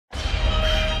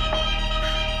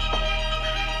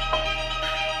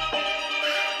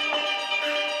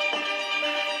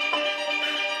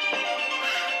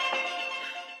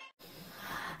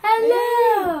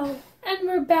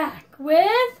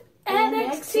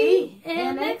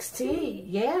NXT.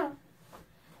 Yeah.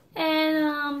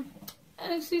 And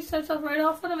NXT starts off right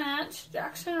off with a match.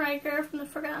 Jackson Ryker from the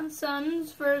Forgotten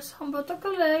Sons versus Humberto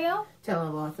Carrillo.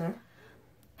 Teleauthor.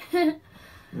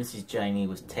 Mrs. Johnny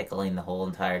was tickling the whole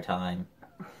entire time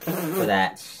for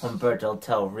that Humberto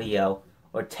Del Rio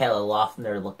or Taylor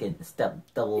Lautner looking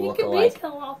double look alike. He could be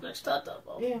Taylor Lautner step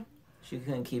double. Yeah. She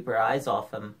couldn't keep her eyes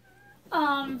off him.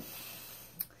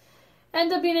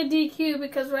 Ended up being a DQ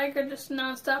because Riker just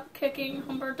non-stop kicking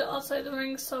Humberto outside the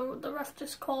ring, so the ref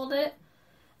just called it.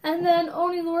 And then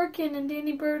Oni Lorcan and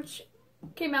Danny Burch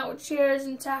came out with chairs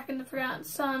and attacking the Forgotten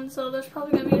Sons, so there's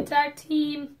probably going to be a tag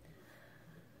team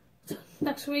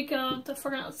next week of the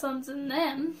Forgotten Sons and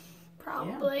them,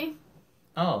 probably. Yeah.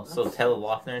 Oh, so Taylor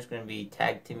Lautner is going to be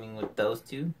tag teaming with those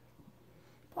two?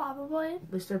 Probably.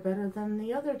 At least they're better than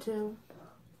the other two.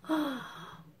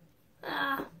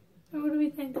 Who do we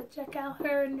think to check out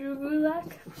her and Drew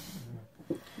Gulak?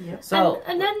 Yep. So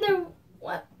and then there,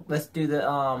 what? Let's do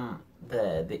the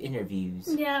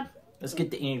interviews. Yeah. Let's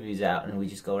get the interviews out and we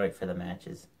just go right for the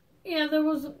matches. Yeah, there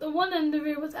was the one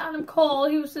interview with Adam Cole.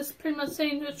 He was just pretty much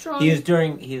saying that strong. He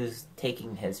was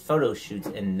taking his photo shoots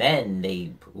and then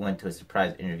they went to a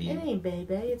surprise interview. It ain't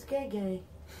baby, it's gay.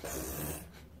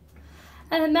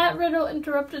 And then Matt Riddle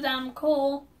interrupted Adam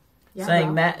Cole. Yeah,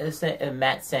 saying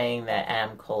Matt saying that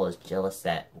Adam Cole is jealous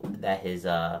that his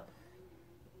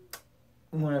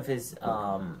one of his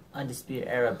Undisputed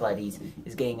Era buddies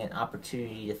is getting an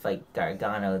opportunity to fight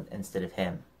Gargano instead of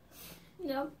him.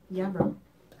 Yep. Yeah, bro.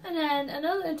 And then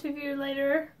another interview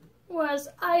later was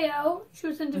Io. She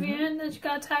was interviewing and then she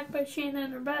got attacked by Shayna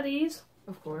and her buddies.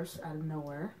 Of course, out of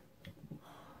nowhere.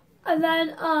 And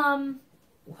then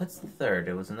what's the third?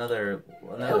 It was another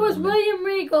it was woman. William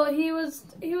Regal. He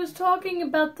was talking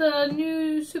about the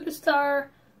new superstar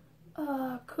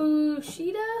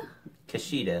Kushida.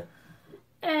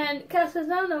 And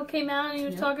Castellano came out and he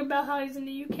was talking about how he's in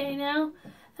the UK now.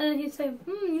 And then he'd say,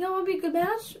 you know what would be a good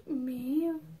match?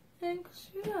 Me and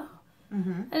Kushida.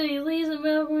 And then he leaves and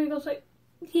William Regal's like,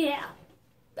 yeah,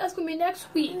 that's going to be next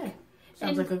week. Yeah.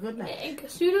 Sounds like a good match. And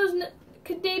Kusudo's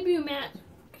debut match.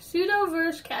 Kusudo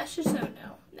versus Cassius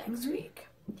Ohno next week.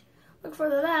 Look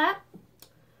forward to that.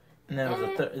 And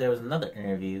then there was another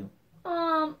interview.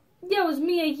 Yeah, it was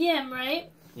Mia Yim, right?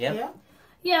 Yep. Yeah.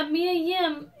 Yeah, Mia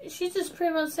Yim. She's just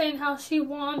pretty much saying how she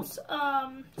wants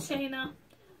Shayna.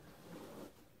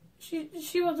 She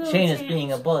wants a Shayna's chance.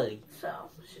 being a bully. So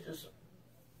she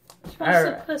wants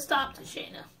to put a stop to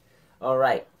Shayna. All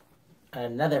right.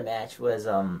 Another match was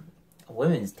a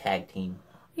women's tag team.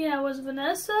 Yeah, it was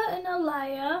Vanessa and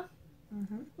Aliyah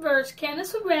versus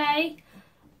Candice LeRae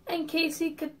and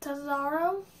Casey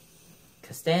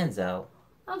Costanzo.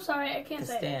 I'm sorry, I can't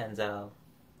say it.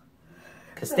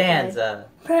 Costanza.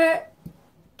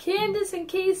 Candice and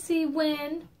Casey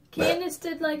win. Candice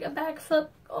did like a backflip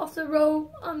off the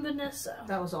rope on Vanessa.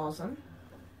 That was awesome.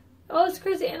 Oh, it's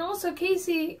crazy. And also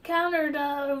Casey countered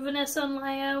Vanessa and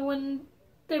Aliyah when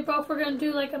they both were going to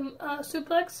do like a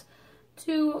suplex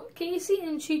to Casey,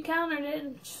 and she countered it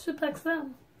and suplexed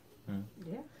them.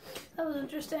 Yeah. That was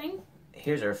interesting.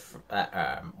 Here's our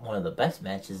one of the best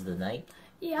matches of the night.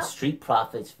 Yeah. Street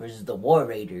Profits versus the War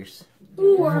Raiders.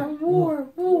 War.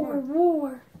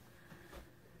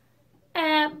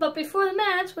 But before the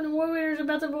match, when the War Raiders were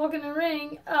about to walk in the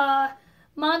ring,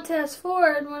 Montez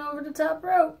Ford went over the top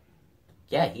rope.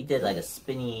 Yeah, he did like a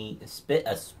spin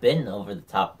over the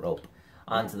top rope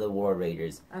onto the War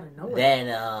Raiders. Out of nowhere.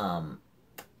 Then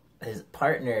his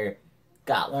partner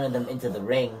got one of them into the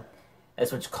ring.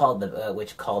 That's which called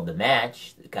the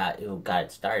match. Got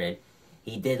it started.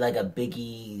 He did like a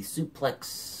biggie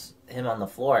suplex him on the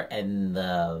floor, and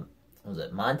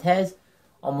Montez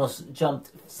almost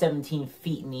jumped 17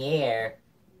 feet in the air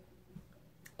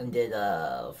and did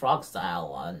a frog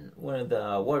style on one of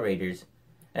the War Raiders,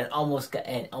 and almost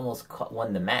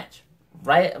won the match.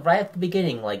 Right at the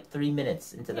beginning, like 3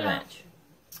 minutes into the match.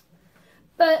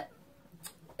 But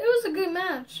it was a good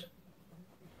match.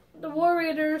 The War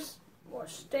Raiders were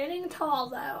standing tall,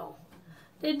 though.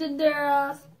 They did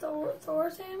their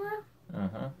Thor's hammer.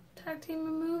 Tag team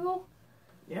removal.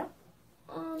 Yeah.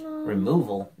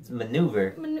 Removal. It's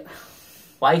maneuver.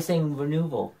 Why are you saying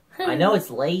removal? I know it's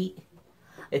late.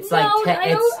 It's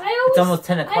it's almost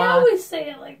 10 o'clock. I always say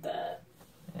it like that.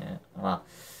 Yeah. Well,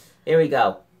 here we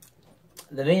go.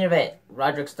 The main event: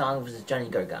 Roderick Strong versus Johnny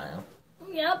Gargano.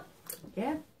 Yep.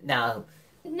 Yeah. Now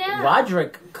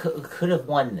Roderick could have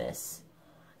won this.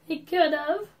 He could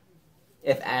have.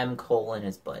 If Adam Cole and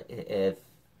his butt,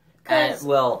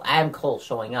 Adam Cole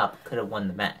showing up could have won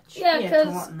the match. Yeah,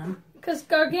 Because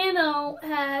Gargano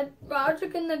had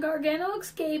Roderick and the Gargano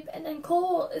escape, and then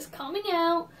Cole is coming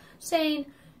out saying,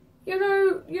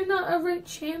 "You're not a real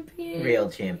champion. Real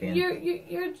champion.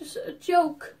 You're just a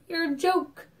joke. You're a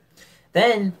joke."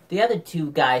 Then the other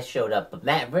two guys showed up, but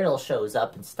Matt Riddle shows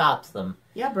up and stops them.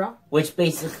 Yeah, bro. Which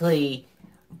basically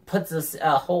puts us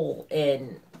a hole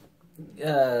in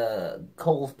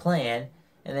Cole's plan,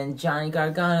 and then Johnny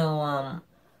Gargano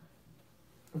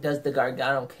does the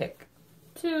Gargano kick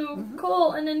To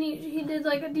Cole, and then he did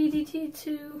like a DDT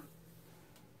to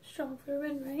Strong for the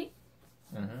win, right?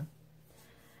 Mm-hmm.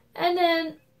 And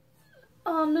then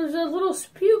there's a little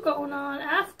spew going on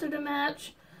after the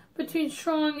match between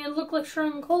Strong and looked like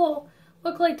Strong and Cole.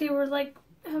 Looked like they were like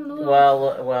having a little.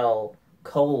 Well,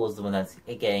 Cole was the one that's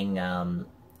getting a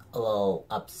little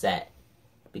upset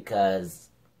because,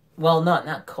 well,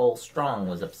 not Cole. Strong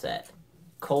was upset.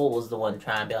 Cole was the one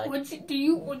trying to be like. Do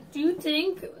you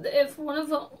think if one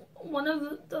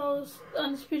of those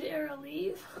Undisputed Era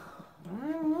leave?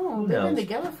 I don't know. They've been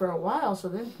together for a while, so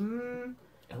then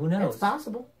who knows? It's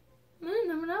possible. You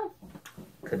never know.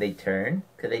 Could they turn?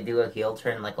 Could they do a heel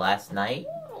turn like last night?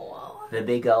 Oh, The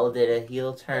Big O did a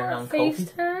heel turn or a on face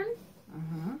Kofi. turn.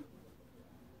 Mm-hmm.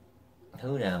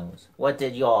 Who knows? What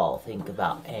did y'all think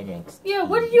about NXT? Yeah,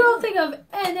 what did you all think of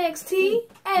NXT?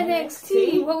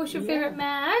 NXT. What was your favorite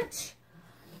match?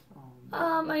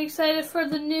 Are you excited for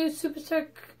the new Superstar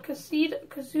Kushida?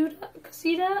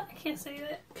 I can't say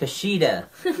that. Kushida.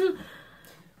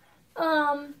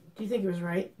 Do you think it was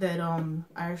right that Io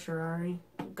Shirai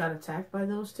got attacked by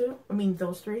those two? I mean,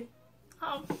 those three?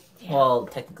 Yeah. Well,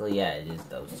 technically, yeah, it is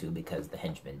those two because the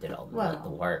henchmen did all the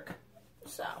work.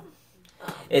 So,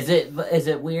 Is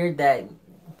it weird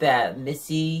that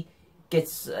Missy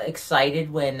gets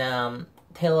excited when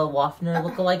Taylor Waffner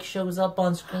lookalike shows up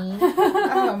on screen?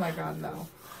 Oh my god, no.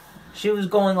 She was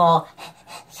going all.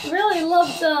 she really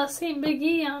loved seeing Big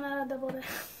E on Double Down.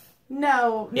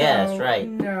 No. Yeah, that's right.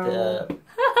 No.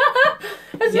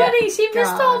 It's Yeah. funny, she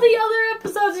missed God. all the other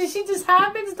episodes and she just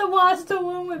happens to watch the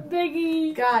one with Big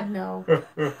E. God, no.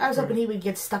 I was hoping he would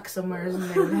get stuck somewhere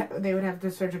and they would have to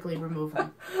surgically remove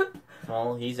him.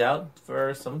 Well, he's out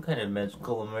for some kind of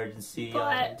medical emergency on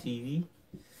But- TV.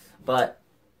 But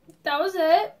That was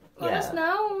it. Let Yeah. us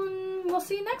know and we'll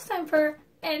see you next time for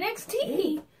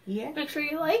NXT. Yeah. Make sure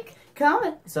you like.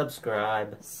 Comment.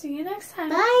 subscribe. See you next time.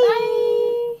 Bye.